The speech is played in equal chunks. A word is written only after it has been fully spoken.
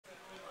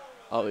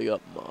Oh, we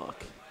got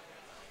Mark.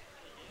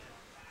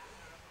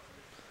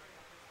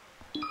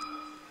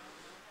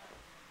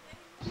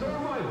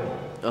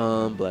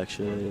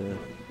 Blackshadow, yeah.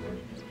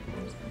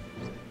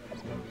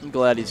 I'm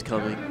glad he's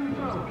coming.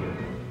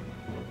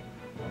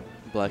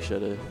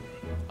 Blackshadow.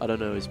 I don't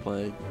know who's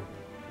playing,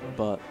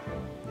 but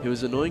he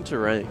was annoying to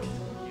rank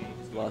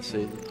last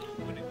season.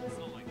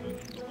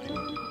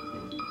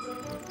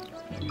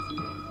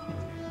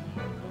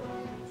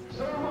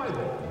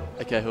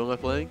 Okay, who am I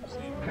playing?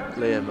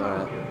 Liam,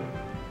 alright.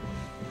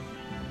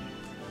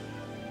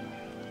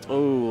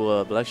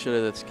 Oh,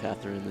 Blackshadow, that's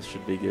Katherine. This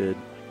should be good.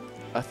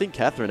 I think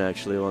Katherine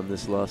actually won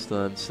this last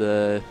time,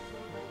 so...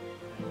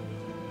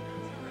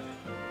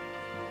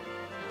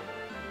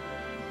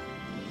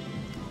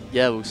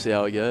 yeah, we'll see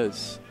how it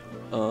goes.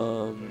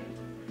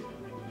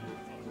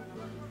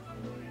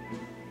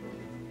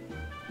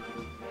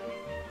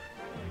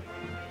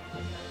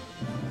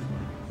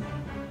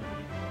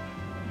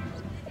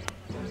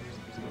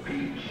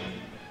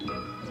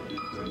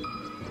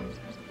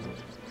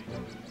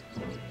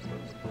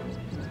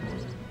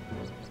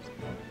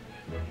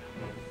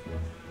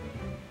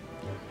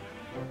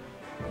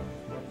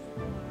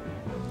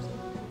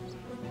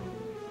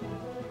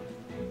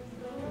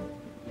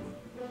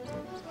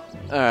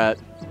 Alright.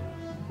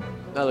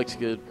 That looks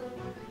good.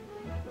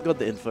 Got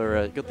the info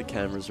right, got the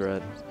cameras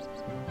right.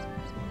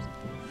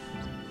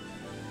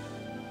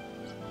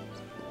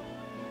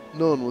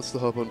 No one wants to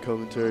hop on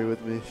commentary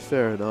with me.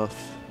 Fair enough.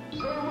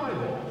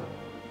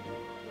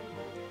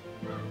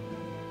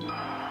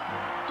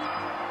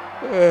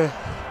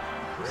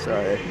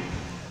 Sorry.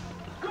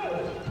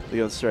 We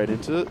going straight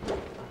into it?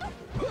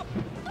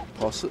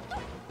 Pass it?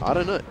 I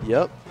don't know.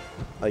 Yep.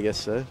 I guess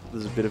so.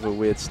 There's a bit of a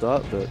weird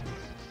start, but...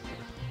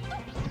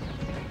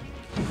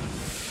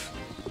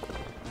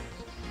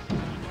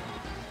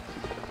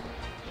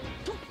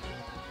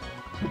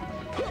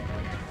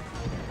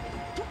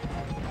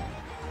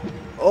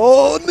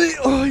 oh, no!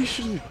 Oh, you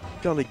should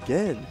have gone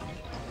again.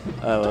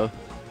 Oh, well.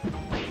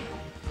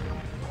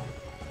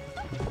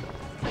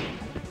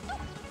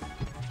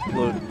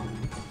 Look.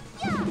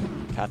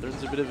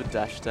 Katherine's a bit of a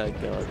dash tag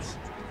guard.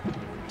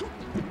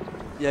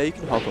 Yeah, you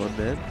can hop on,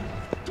 man.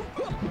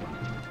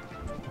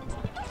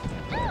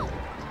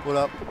 What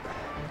up?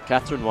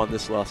 Katherine won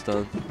this last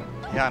time.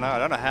 Yeah, I know. I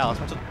don't know how. It's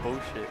a bunch of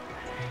bullshit.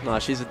 Nah,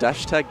 she's a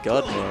dash tag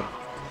god, man.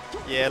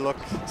 Yeah, look,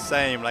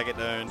 same. Like it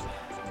don't.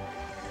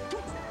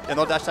 Yeah,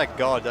 not dash tag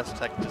god. Dash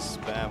tag just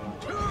spam.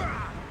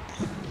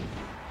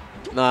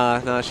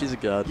 Nah, she's a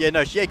god. Yeah,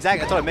 no, yeah, exactly.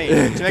 That's what I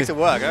mean. She makes it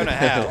work. I don't know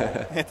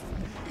how.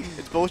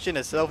 It's bullshit in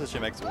itself that she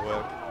makes it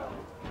work.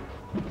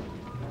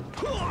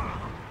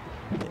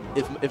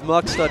 If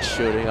Mark starts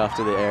shooting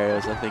after the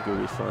areas, I think it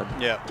will be fun.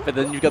 Yeah. But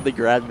then you've got the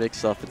grab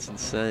mix up. It's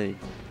insane.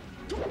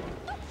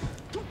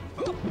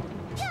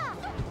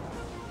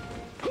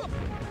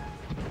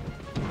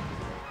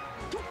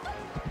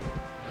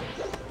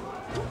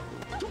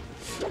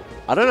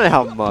 I don't know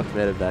how Mark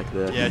made it back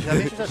there. Yeah, I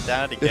think she shut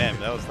down it again.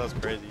 That was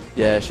crazy.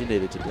 Yeah, she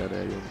needed to down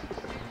it again.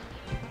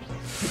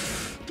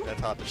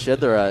 That's hard to She had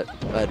the right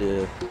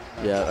idea.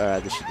 Yeah,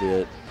 alright, this should be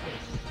it.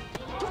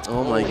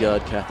 Oh my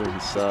god, Katherine, you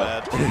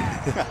suck.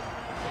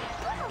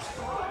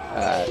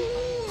 Alright.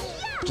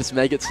 Just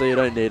make it so you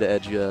don't need an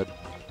edge guard.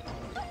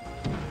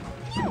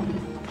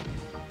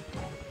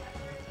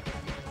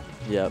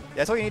 Yep.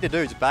 That's all you need to do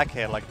is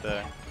backhand like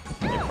the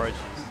approaches.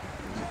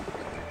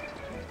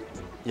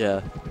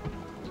 Yeah.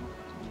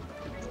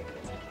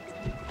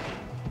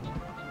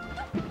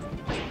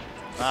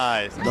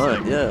 Nice.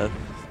 No, yeah.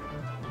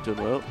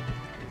 Doing well.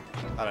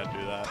 I don't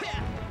do that.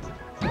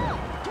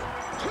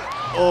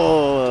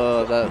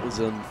 Oh, that was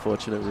an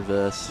unfortunate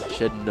reverse.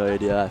 She had no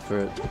DI for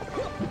it.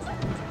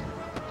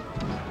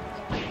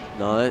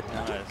 No.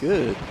 Nice.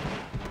 Good.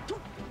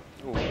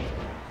 Ooh.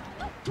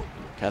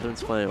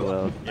 Katherine's playing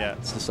well. Yeah.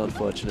 It's just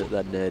unfortunate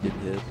that Nair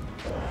didn't hit.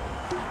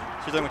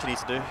 She's doing what she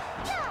needs to do.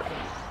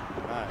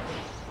 Nice.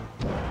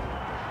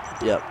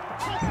 Yep.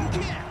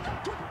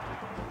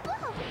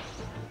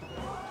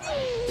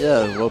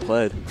 Yeah, well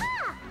played.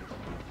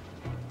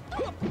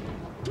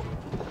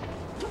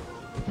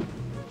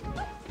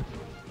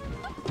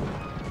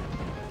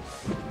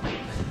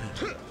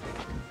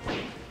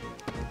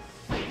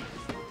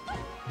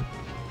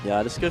 Yeah,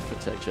 I just go for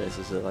tech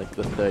chases at like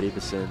the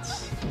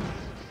 30%.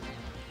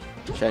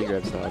 Chain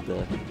grab's hard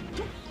there.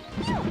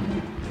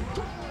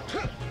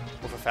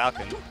 Or for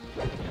Falcon.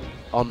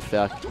 On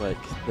Falcon,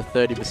 like the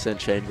 30%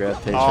 chain grab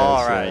P chase.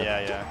 Oh, right,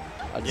 yeah.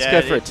 I just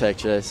go for a tech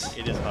chase.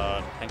 It is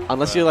hard.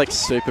 Unless you're like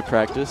super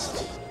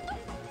practiced,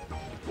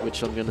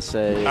 which I'm gonna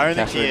say I don't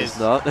think she Katherine is.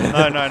 not.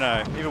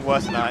 No. Even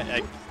worse than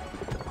I.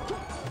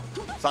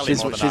 Slightly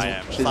more than I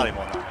am. she's- Slightly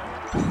more than I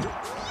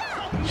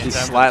am. She's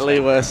slightly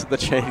worse at the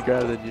chain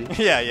grab than you.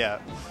 Yeah.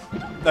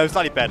 No,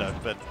 slightly better,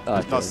 but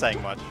not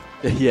saying much.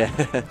 Yeah.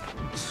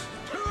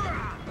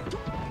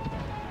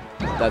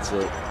 That's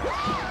it.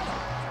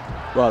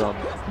 Right on.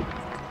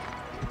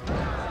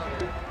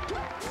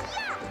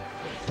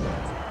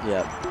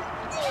 Yep.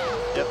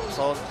 Yep,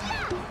 solid.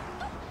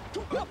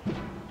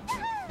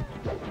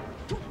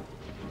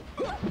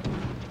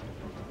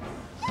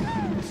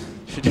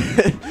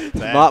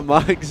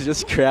 Mark's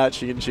just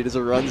crouching and she just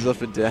runs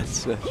up and down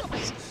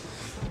circles.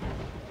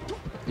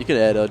 You can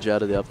air dodge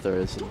out of the up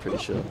throws, I'm pretty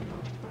sure.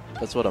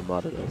 That's what a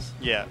Marta does.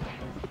 Yeah.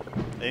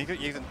 You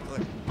can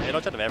like, air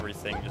dodge out of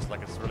everything, just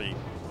like it's really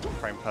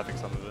frame perfect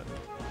some of it.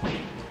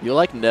 You'll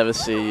like never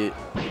see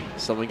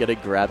someone get a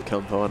grab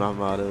combo on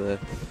Armada there.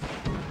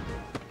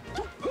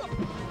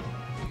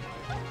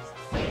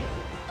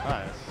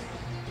 Nice.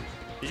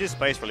 You use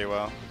space really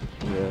well.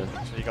 Yeah.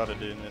 That's what you got to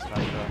do in this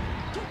matchup.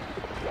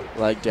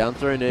 Like down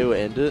throw knee will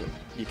end it.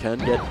 You can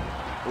get.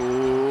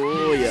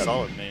 Oh yeah.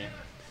 Solid knee.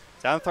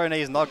 Down throw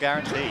knee is not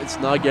guaranteed. It's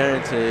not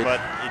guaranteed. But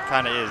it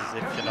kind of is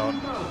if you're not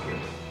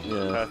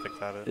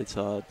perfect at it. It's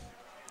hard.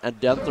 And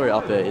down throw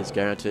up air is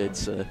guaranteed,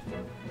 so.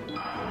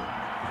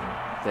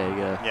 There you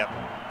go. Yep.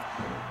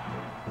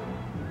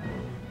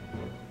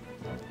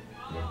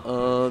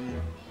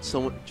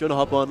 Someone, do you want to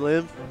hop on,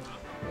 Liam?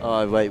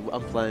 Oh wait,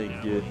 I'm playing.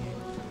 Yeah. Do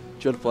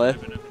you want to play?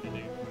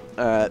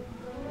 Alright.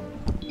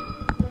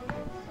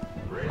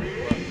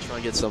 Try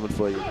and get someone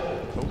for you.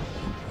 Cool.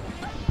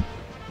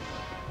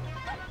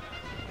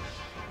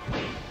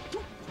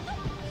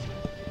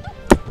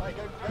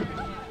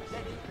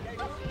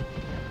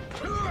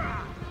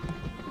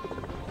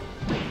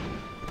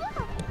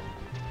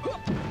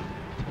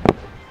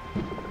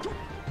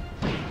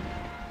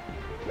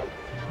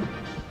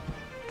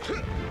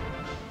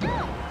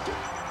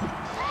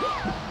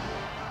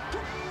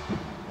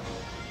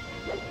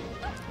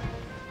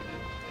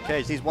 Okay,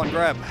 just needs one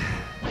grab.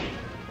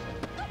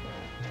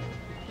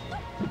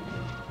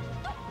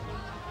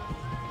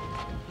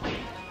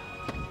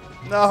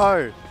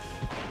 No!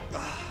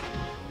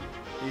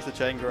 Use the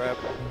chain grab.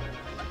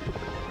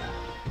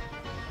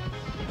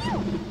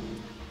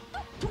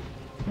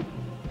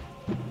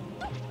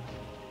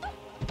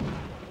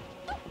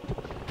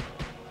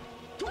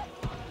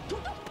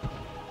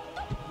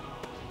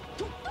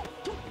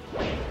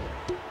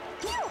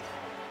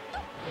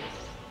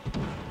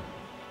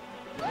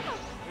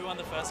 Who won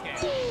the first game?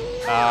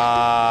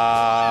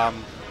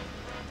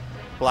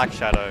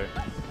 Blackshadow.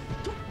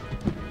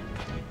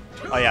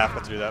 Oh yeah, I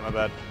forgot to do that, my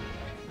bad.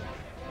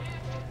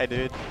 Hey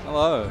dude.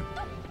 Hello.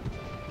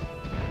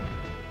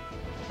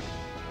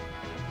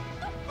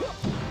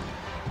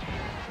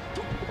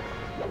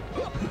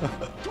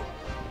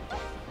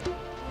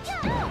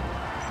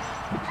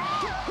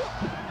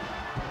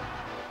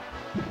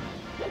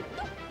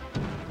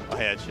 Oh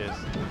yeah, cheers.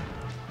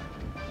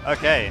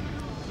 Okay.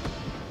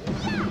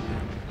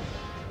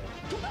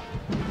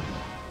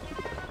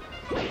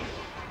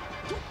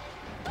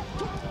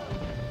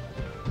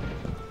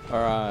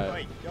 Alright.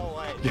 Wait, go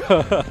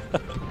away.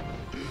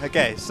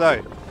 Okay,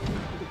 so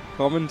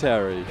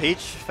Commentary. Peach,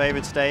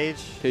 favorite stage.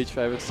 Peach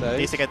favorite stage.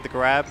 Needs to get the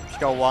grab. She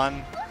got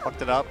one.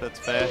 Fucked it up. That's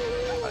fair.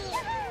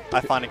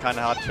 I find it kind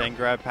of hard to chain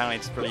grab. Apparently,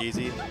 it's pretty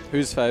easy.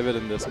 Who's favored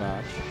in this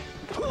match?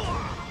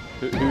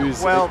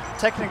 Who's Well,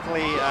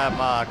 technically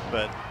Mark,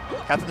 but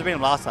Katherine beat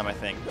him last time, I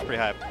think. It's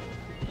pretty hype.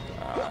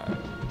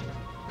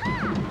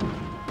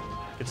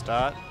 Good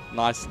start.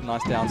 nice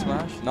down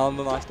smash.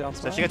 Another nice down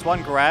So smash. she gets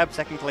one grab.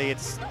 Technically,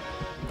 it's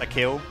a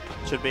kill.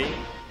 Should be.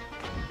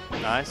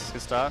 Nice.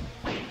 Good start.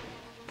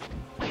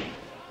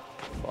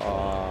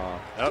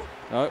 Yep.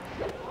 Nope.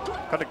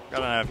 I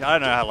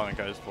don't know how long it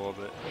goes for,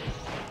 but.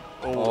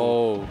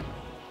 Oh.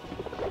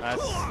 Nice.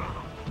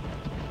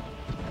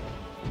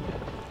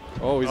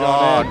 Oh, he's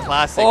on in.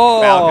 Classic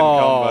Oh. Falcon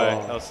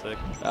combo. That was sick.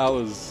 That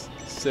was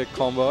sick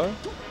combo.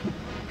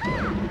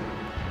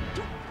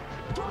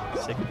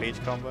 Sick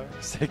Peach combo.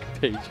 Sick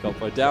Peach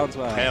combo. Down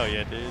smash. Hell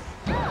yeah, dude.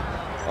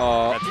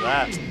 Oh.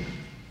 That's that.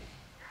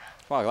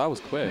 Fuck, that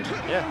was quick.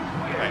 Yeah.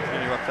 Great.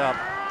 Really rocked up.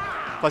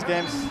 Plus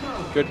games.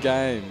 Good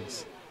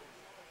games.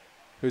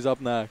 Who's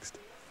up next?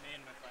 Me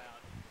and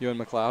McLeod. You and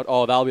McLeod?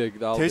 Oh, that'll be.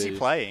 Who's he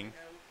playing?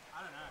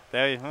 I don't know.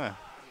 There you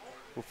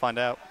We'll find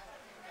out.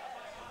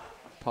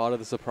 Part of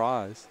the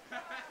surprise.